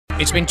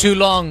It's been too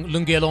long,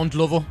 Lungelo and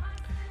Ndlovu.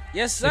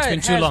 Yes, sir. It's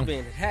been too long.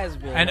 It has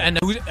been.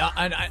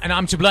 And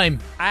I'm to blame.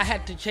 I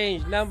had to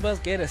change numbers,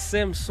 get a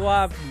SIM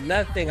swap,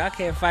 nothing. I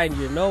can't find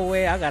you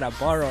nowhere. I gotta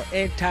borrow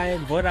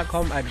airtime,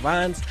 Vodacom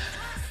Advance.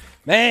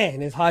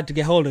 Man, it's hard to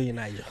get hold of you,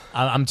 Nigel.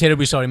 I'm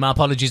terribly sorry. My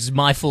apologies. It's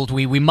my fault.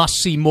 We must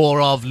see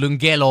more of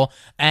Lungelo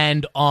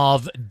and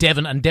of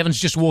Devin. And Devin's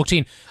just walked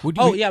in.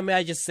 Yeah, may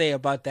I just say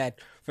about that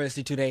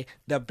firstly today,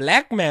 the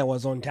black man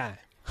was on time.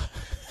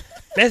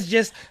 Let's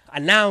just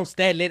announce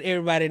that, let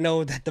everybody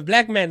know that the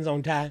black man's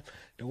on time.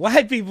 The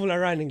white people are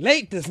running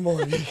late this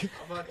morning.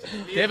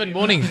 Devin,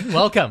 morning.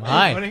 Welcome.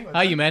 Hi. Morning. How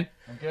are you, man?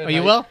 I'm good. Are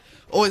you well?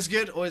 Always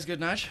good,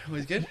 Naj.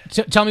 Always good.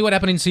 Tell me what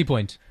happened in Sea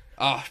Point.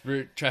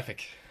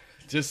 Traffic.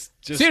 Just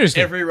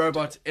Seriously? every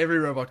robot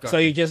got. So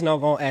you're just not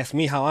gonna ask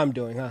me how I'm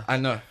doing, huh? I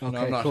know. Okay, No,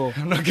 I'm not. cool.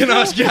 I'm not gonna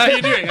ask you how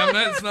you're doing.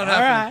 It's not All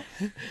happening.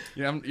 right.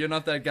 Yeah, you're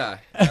not that guy.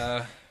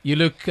 You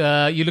look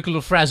a little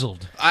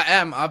frazzled. I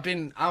am.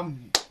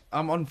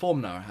 I'm on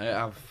form now.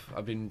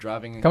 I've been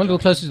driving. Come a little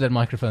closer to that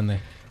microphone there.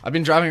 I've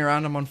been driving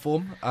around. I'm on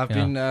form. I've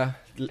been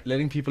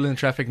letting people in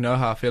traffic know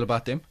how I feel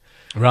about them.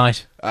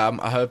 Right.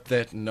 I hope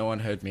that no one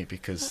heard me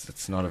because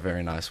it's not a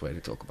very nice way to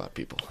talk about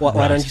people.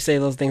 Why don't you say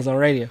those things on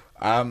radio?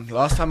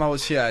 Last time I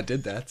was here, I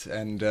did that,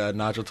 and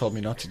Nigel told me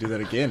not to do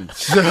that again.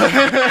 So,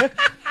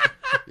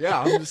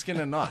 yeah, I'm just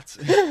gonna not.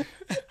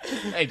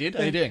 Hey, dude,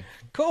 how you doing?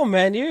 Cool,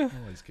 man. You?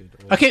 Always good.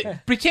 Okay,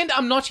 pretend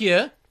I'm not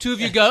here. Two of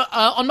you go.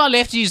 On my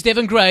left is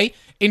Devin Gray.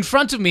 In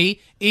front of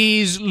me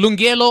is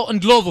Lungelo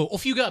and Ndlovu.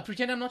 Off you go.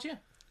 Pretend I'm not here.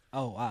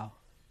 Oh, wow.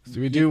 Do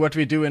we do what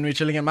we do when we're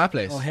chilling at my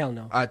place? Oh, hell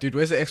no. Dude,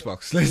 where's the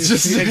Xbox? Let's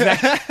just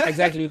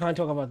Exactly. You can't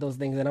talk about those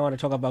things. And I want to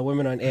talk about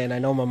women on air. And I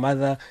know my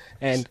mother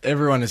and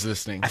everyone is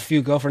listening. a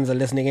few girlfriends are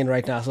listening in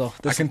right now. So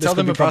I can tell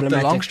them about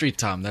the Long Street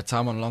time. That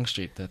time on Long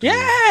Street.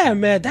 Yeah,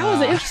 man. That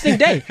was an interesting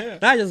day.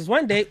 Now, just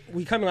one day,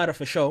 we coming out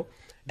of a show.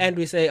 And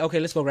we say,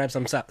 okay, let's go grab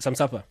some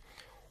supper.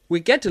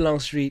 We get to Long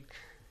Street.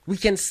 We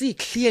can see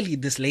clearly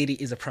this lady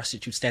is a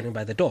prostitute standing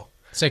by the door.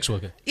 Sex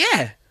worker.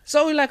 Yeah.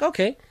 So we're like,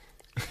 okay.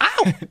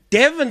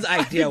 Devin's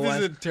idea This was,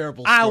 is a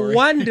terrible I story.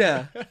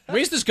 wonder.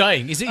 Where's this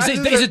going? Is it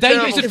This is dangerous?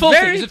 terrible. Is it filthy?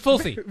 Very- Is it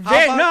filthy?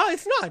 No,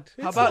 it's not.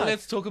 How about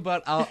let's talk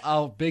about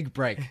our big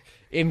break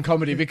in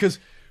comedy, because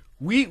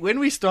when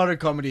we started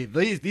comedy,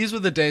 these were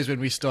the days when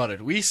we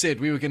started. We said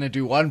we were going to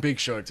do one big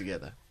show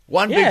together.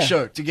 Yeah. Big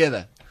show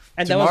together.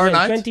 And tomorrow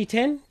that was night,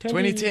 2010?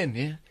 2010,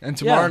 yeah. And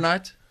tomorrow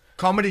night,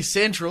 Comedy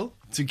Central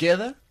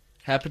together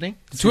happening.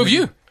 The two of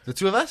you. The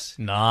two of us.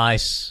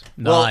 Nice.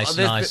 There's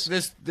Nice.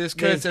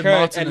 Kurt and Kurt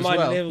Martin and as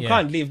Martin. well. We Yeah.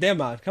 can't leave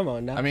them out. Come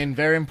on now. I mean,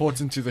 very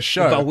important to the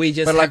show. but we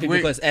just like, happy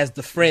because as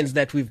the friends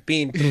that we've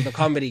been through the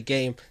comedy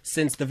game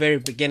since the very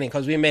beginning,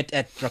 because we met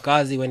at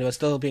Rakazi when it was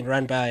still being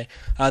run by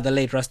the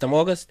late Rustam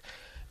August,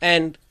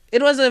 and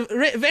it was a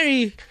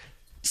very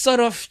sort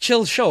of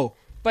chill show.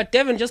 But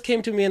Devin just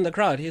came to me in the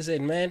crowd. He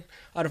said, man,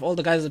 out of all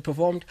the guys that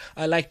performed,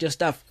 I liked your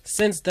stuff.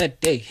 Since that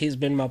day, he's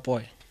been my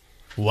boy.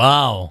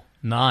 Wow.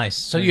 Nice.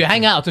 So you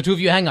hang out. The two of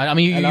you hang out. I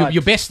mean,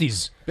 you're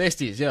besties.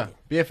 Besties, yeah.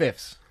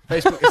 BFFs.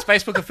 Facebook. It's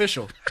Facebook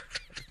official.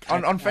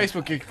 On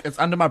Facebook, it's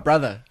under my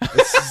brother.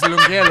 It's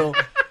Lungelo.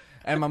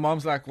 And my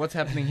mom's like, what's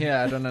happening here?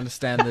 I don't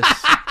understand this.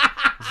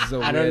 This is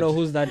so I weird. don't know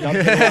who's that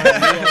doctor.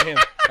 Me or him.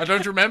 I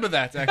don't remember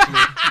that, actually.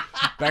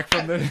 Back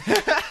from the...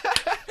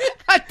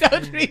 I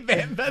don't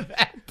remember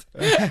that.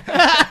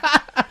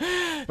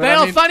 They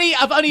are funny.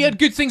 I've only heard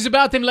good things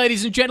about them,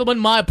 ladies and gentlemen.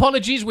 My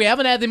apologies. We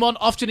haven't had them on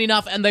often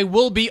enough, and they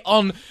will be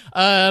on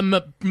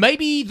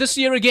maybe this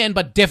year again,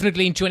 but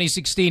definitely in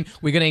 2016.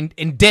 We're going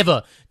to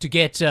endeavour to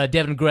get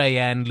Devin Gray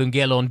and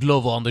Lungelo and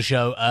Ndlovu on the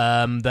show.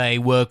 They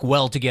work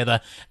well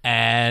together,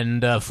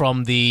 and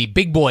from the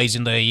big boys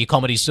in the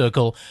comedy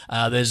circle,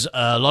 there's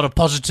a lot of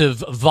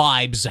positive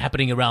vibes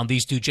happening around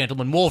these two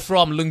gentlemen. More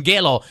from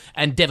Lungelo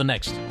and Devin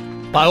next.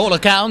 By all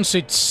accounts,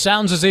 it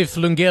sounds as if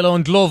Lungelo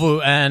and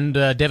Ndlovu and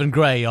Devin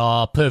Gray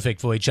are perfect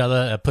for each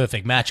other, a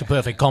perfect match, a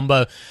perfect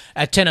combo.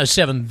 At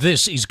 10:07,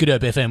 this is Good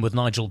Hope FM with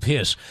Nigel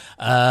Pearce.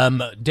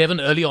 Devin,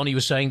 early on, you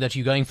were saying that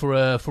you're going for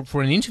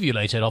an interview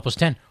later at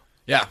 10:30.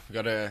 Yeah,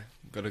 gotta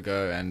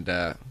go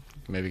and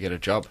maybe get a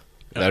job.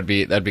 That'd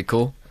be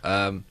cool.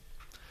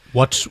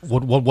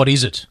 What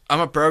is it? I'm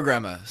a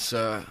programmer,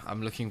 so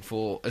I'm looking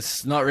for...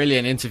 It's not really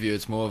an interview,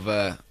 it's more of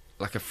a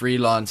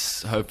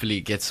freelance,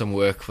 hopefully get some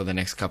work for the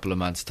next couple of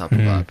months type of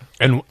vibe.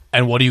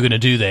 And what are you going to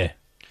do there?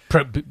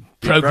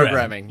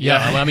 Programming. Yeah.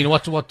 I mean,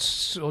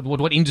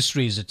 what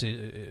industry is it?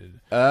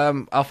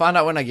 I'll find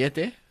out when I get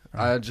there.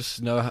 I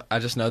just know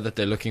that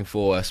they're looking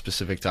for a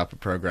specific type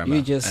of programmer.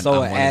 You just and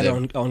saw I'm an one ad of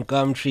them. on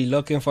Gumtree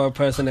looking for a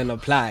person and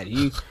applied.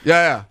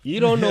 Yeah. You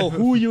don't know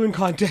who you in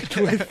contact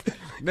with.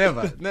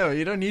 Never. No,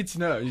 you don't need to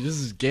know. You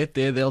just get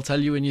there. They'll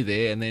tell you when you're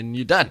there, and then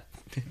you're done.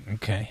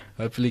 Okay.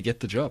 Hopefully, get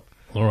the job.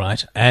 All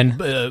right. And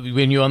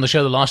when you were on the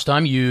show the last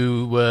time,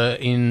 you were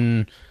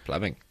in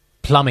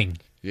plumbing.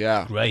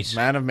 Yeah. Great.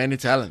 Man of many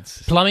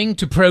talents. Plumbing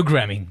to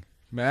programming.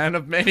 Man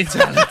of many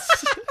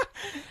talents.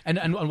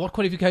 And what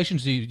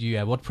qualifications do you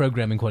have? What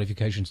programming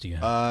qualifications do you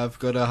have? I've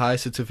got a high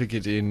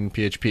certificate in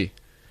PHP.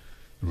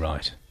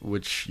 Right.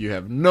 which you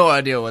have no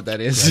idea what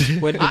that is.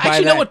 Where did you I buy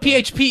actually know that? what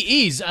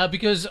PHP is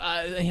because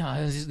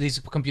these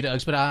computer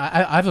oaks, but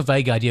I have a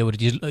vague idea what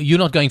it is. You're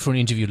not going for an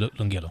interview,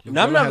 Lungelo.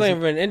 No, I'm not going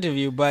for an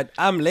interview, but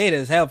I'm late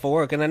as hell for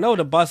work, and I know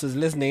the boss is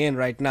listening in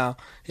right now.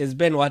 He's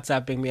been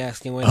WhatsApping me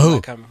asking when I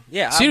come.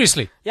 Yeah,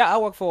 Seriously? I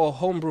work for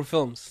Homebrew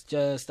Films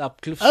just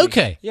up Cliff Street.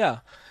 Okay. Yeah,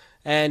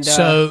 and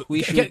So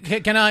we should.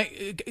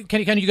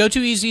 can you go to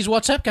his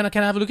WhatsApp? Can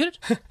I have a look at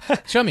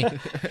it? Show me.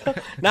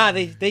 Nah,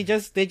 they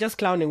just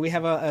clowning. We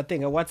have a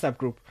thing, a WhatsApp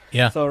group.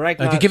 Yeah. So right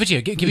now, give it to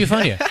you. Give your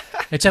phone here.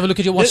 Let's have a look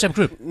at your WhatsApp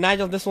group.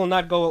 Nigel, this will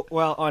not go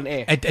well on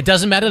air. It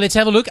doesn't matter. Let's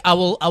have a look. I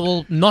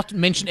will not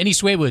mention any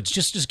swear words.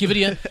 Just give it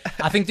here.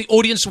 I think the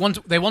audience want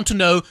to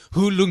know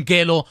who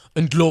Lungelo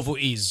and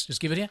Ndlovu is. Just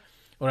give it here.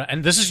 All right.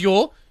 And this is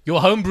your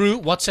homebrew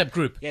WhatsApp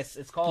group. Yes,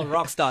 it's called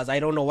Rockstars. I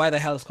don't know why the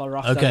hell it's called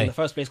Rockstars Okay. in the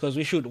first place, because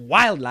we shoot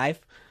wildlife.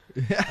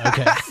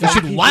 Okay. You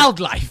should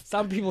wildlife.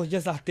 Some people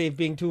just out there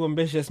being too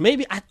ambitious.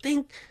 Maybe I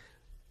think.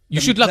 You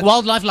should like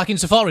wildlife, like in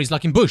safaris,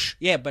 like in bush.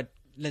 Yeah, but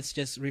let's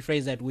just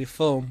rephrase that. We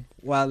film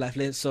wildlife,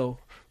 so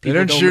They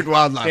people don't shoot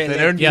wildlife. They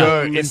don't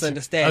go into...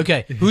 misunderstand.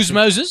 Okay. Who's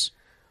Moses?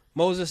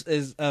 Moses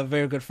is a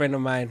very good friend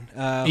of mine.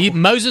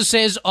 Moses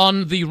says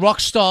on the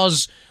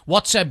Rockstars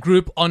WhatsApp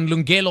group on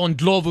Lungelo and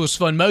Ndlovu's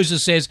phone,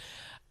 Moses says,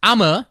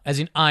 as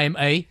in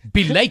IMA,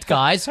 be late,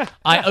 guys.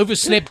 I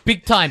overslept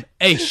big time.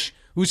 Aish.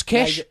 Who's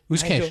Kesh?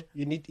 Who's Nigel, Kesh?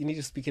 You need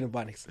to speak in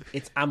Ebonics.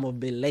 It's I'ma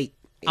be late.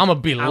 I'ma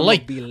be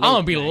late.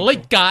 I'ma be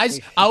late, guys.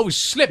 I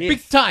overslept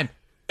big time.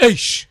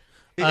 Aish.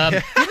 You know,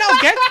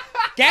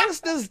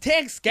 gangsters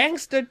text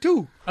gangster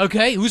too.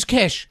 Okay, who's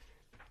Kesh?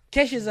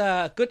 Kesh is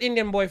a good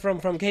Indian boy from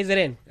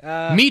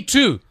KZN. Me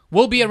too.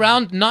 We'll be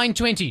around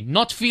 9:20.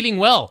 Not feeling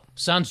well.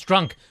 Sounds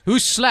drunk.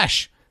 Who's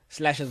Slash?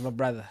 Slash is my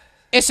brother.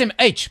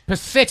 SMH.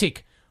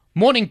 Pathetic.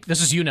 Morning.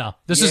 This is you now.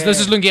 This is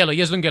Lungelo.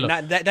 Yes, Lungelo.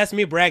 Nah, that's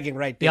me bragging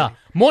right there. Yeah.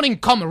 Morning,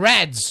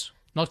 comrades.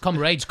 Not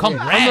comrades,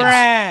 comrades.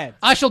 Comrades.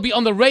 I shall be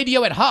on the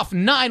radio at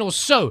 9:30 or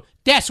so.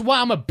 That's why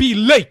I'ma be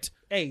late.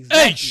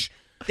 Exactly. H.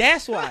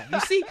 That's why. You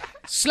see?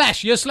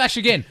 Slash. Here's Slash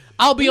again.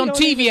 I'll be on don't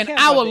TV even an care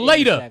hour about the English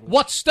later. language.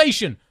 What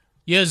station?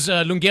 Here's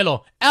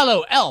Lungelo.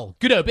 LOL.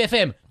 Good Hope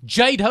FM.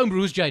 Jade Homebrew.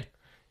 Who's Jade?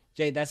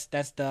 Jay, that's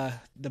the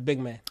big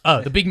man.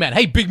 Oh, the big man.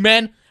 Hey, big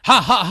man. Ha,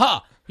 ha,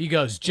 ha. He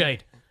goes,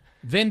 Jade.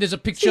 Then there's a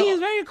picture. See, he's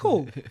very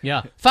cool.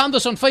 Yeah. Found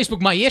us on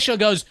Facebook. Maisha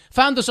goes,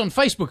 found us on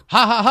Facebook.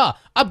 Ha, ha, ha.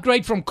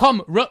 Upgrade from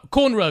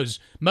cornrows.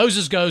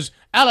 Moses goes,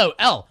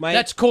 LOL.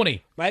 That's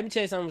corny. Let me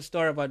tell you some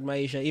story about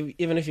Maisha.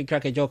 Even if you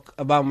crack a joke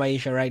about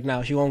Maisha right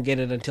now, she won't get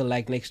it until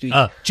like next week.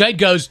 Jade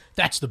goes,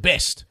 that's the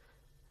best.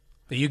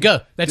 There you go.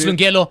 That's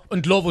Lungelo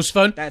and Ndlovu's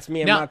phone. That's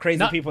me and my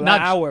crazy people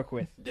that I work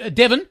with.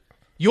 Devin,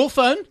 your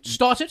phone,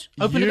 start it,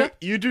 open it up.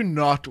 You do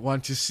not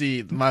want to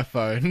see my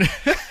phone.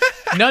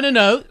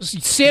 No.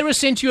 Sarah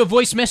sent you a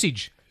voice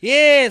message.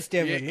 Yes,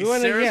 Devin. You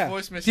want to Sarah's hear?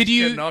 voice message Did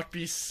you- cannot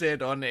be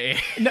said on air.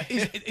 No,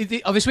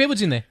 are there swear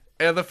words in there?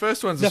 The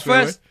first one's The a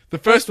swear first- word. The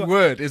first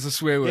word is a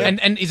swear word.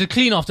 And is it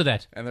clean after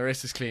that? And the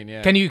rest is clean,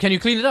 yeah. Can you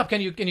clean it up?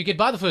 Can you get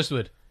by the first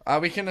word?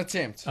 We can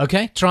attempt.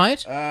 Okay, try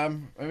it.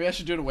 Maybe I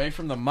should do it away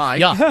from the mic.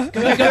 Yeah.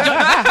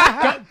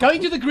 Go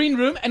into the green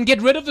room and get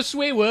rid of the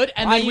swear word,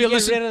 and While then you we'll get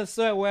listen. rid of the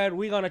swear word,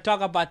 we're going to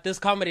talk about this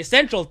Comedy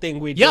Central thing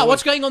we do. Yeah,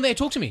 what's going on there?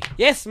 Talk to me.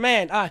 Yes,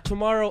 man.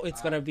 Tomorrow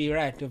it's going to be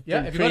right. I'm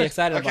Yeah, have you got pretty it?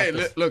 excited Okay, about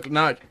this. look,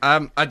 no,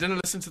 I didn't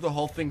listen to the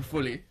whole thing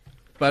fully,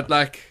 but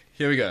like,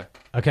 here we go.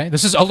 Okay,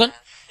 this is Olden.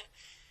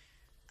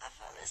 I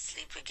fell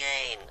asleep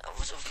again. I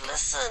would have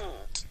listened.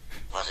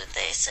 What did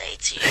they say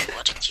to you?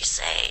 What did you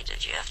say?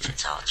 Did you have to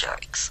tell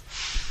jokes?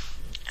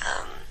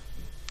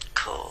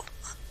 Cool.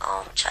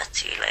 I'll chat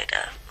to you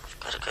later. I've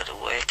got to go to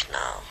work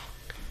now.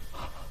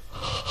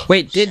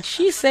 Wait, did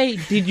she say,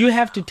 did you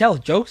have to tell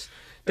jokes?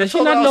 Does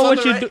she not know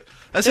what you do?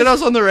 I said I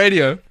was on the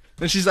radio.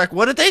 Then she's like,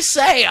 what did they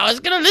say? I was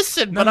going to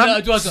listen, but no,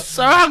 I'm it wasn't.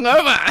 so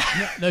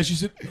hungover. No, she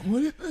said,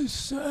 what did they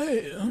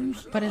say?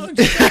 But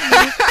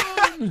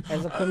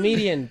as a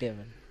comedian,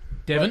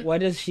 Devin? what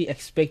does she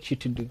expect you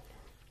to do?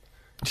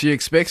 She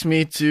expects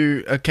me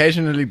to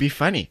occasionally be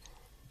funny.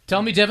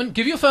 Tell me, Devin,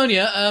 give your phone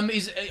here. Are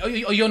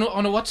you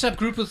on a WhatsApp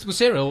group with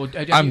Sarah? Or,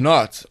 I'm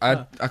not.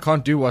 I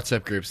can't do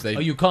WhatsApp groups.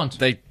 You can't?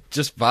 They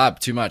just vibe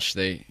too much.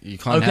 You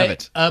can't have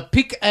it.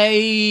 Pick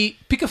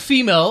a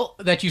female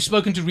that you've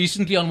spoken to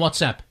recently on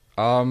WhatsApp.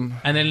 And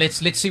then let's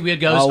see where it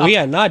goes. Oh, we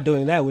are not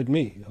doing that with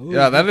me. Ooh.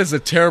 Yeah, that is a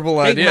terrible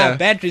I think my idea.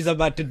 battery's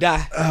about to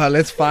die.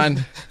 Let's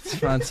find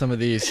some of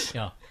these.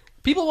 Yeah.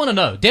 People want to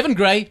know. Devin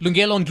Gray,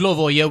 Lungelo and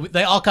Ndlovu are here.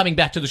 They are coming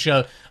back to the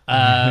show.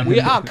 We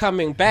are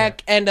coming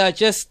back, and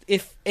just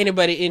if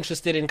anybody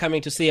interested in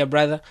coming to see a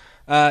brother,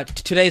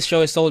 today's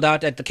show is sold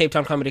out at the Cape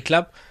Town Comedy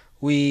Club.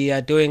 We are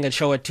doing a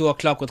show at 2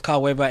 o'clock with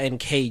Carl Weber and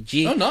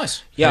KG. Oh,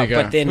 nice. Yeah, There you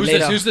go. but then Who's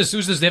later... this?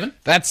 Who's this, Devin?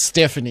 That's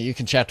Stephanie. You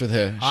can chat with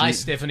her. Hi,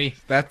 Stephanie.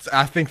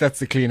 I think that's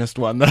the cleanest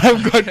one that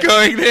I've got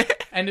going there.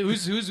 And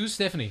who's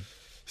Stephanie?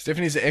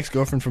 Stephanie an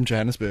ex-girlfriend from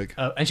Johannesburg.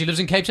 Oh, and she lives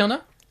in Cape Town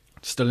now?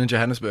 Still in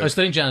Johannesburg. Oh,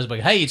 still in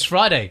Johannesburg. Hey, it's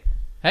Friday.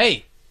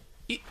 Hey,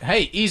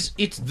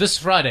 it's this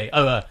Friday.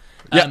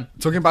 Yeah,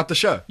 talking about the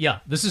show. Yeah,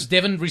 this is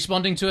Devin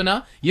responding to her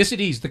now. Yes, it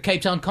is, the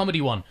Cape Town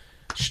comedy one.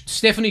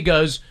 Stephanie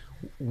goes,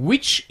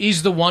 which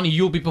is the one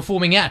you'll be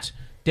performing at?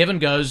 Devin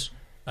goes,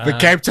 The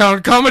Cape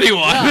Town comedy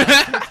one.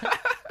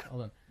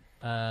 hold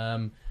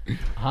on.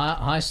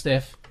 Hi,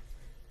 Steph.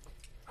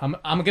 I'm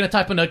going to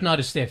type a note now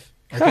to Steph.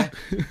 Okay.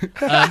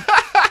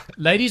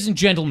 Ladies and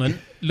gentlemen,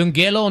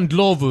 Lungelo and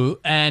Ndlovu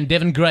and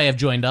Devin Gray have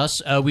joined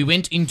us. We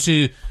went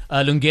into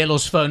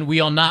Lungelo's phone. We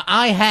are now.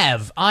 I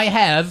have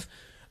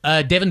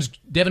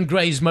Devin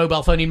Gray's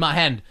mobile phone in my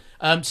hand.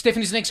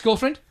 Stephanie's next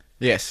girlfriend,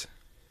 Yes.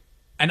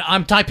 and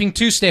I'm typing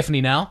to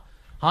Stephanie now.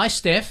 Hi,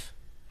 Steph.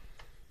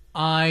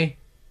 I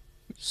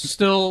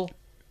still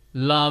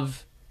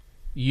love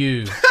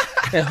you.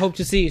 I hope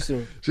to see you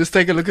soon. Just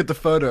take a look at the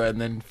photo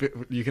and then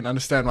you can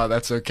understand why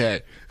that's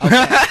okay.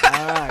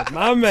 Alright,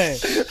 my man.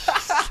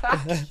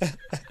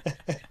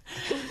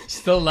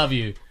 Still love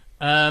you.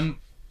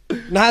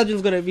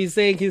 Nigel's gonna be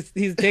saying he's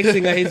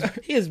texting her.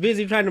 He's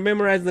busy trying to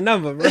memorize the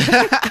number, bro.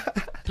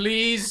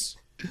 Please,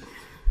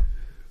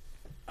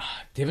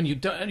 Devin, you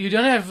don't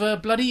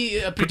have bloody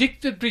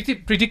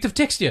predictive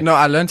text yet. No,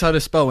 I learned how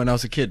to spell when I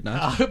was a kid,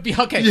 no?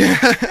 Okay.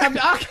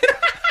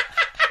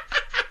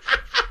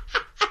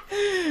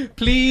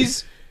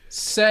 Please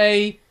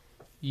say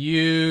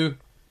you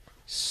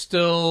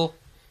still,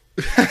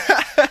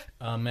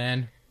 oh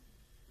man,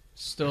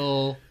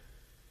 still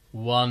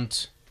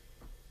want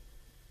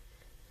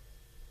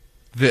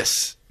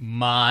This.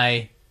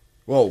 my.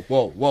 Whoa.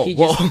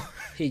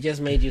 He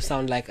just made you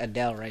sound like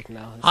Adele right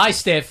now. Hi,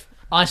 Steph.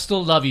 I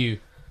still love you.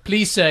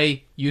 Please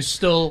say you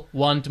still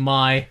want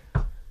my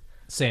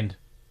send.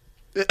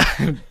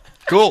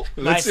 Cool.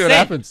 Let's see what send.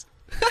 happens.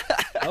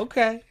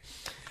 Okay.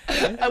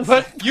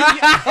 But you.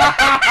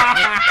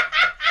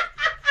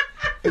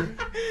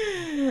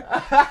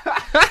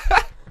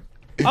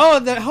 Oh,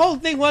 the whole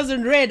thing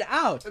wasn't read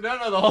out.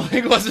 No, the whole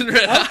thing wasn't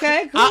read.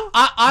 Okay, cool.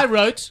 I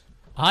wrote,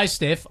 hi,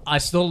 Steph, I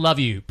still love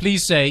you.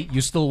 Please say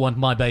you still want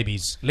my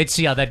babies. Let's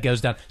see how that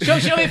goes down. Show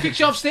me a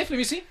picture of Steph. Let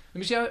me see.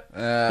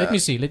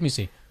 Let me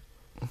see.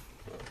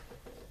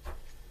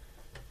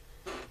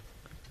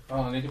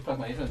 Oh, I need to plug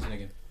my headphones in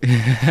again.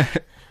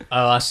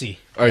 Oh, I see.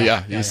 Oh,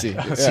 yeah, you see.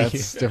 I Yeah, see.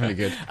 it's definitely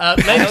good.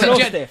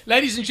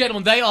 Ladies and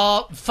gentlemen, they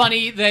are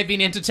funny. They've been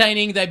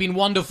entertaining. They've been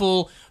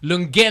wonderful.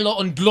 Lungelo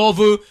and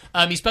Ndlovu.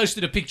 He's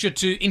posted a picture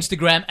to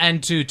Instagram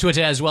and to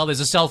Twitter as well.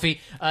 There's a selfie.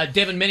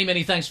 Devin,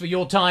 many thanks for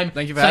your time.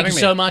 Thank you for having me.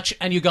 so much.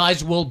 And you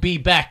guys will be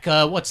back.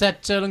 What's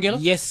that, Lungelo?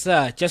 Yes,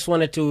 sir. Just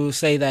wanted to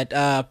say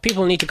that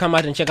people need to come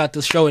out and check out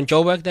this show in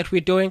Joburg that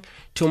we're doing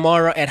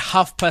tomorrow at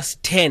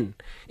 10:30.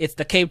 It's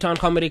the Cape Town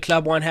Comedy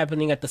Club one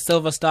happening at the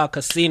Silver Star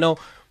Casino.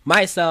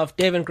 Myself,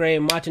 Devin Gray,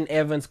 Martin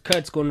Evans,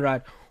 Kurt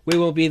Skunrad. We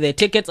will be there.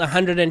 Tickets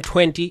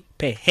 120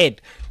 per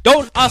head.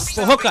 Don't ask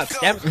for hookups,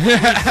 damn. We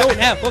don't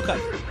have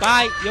hookups.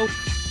 Bye, yo.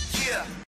 Yeah.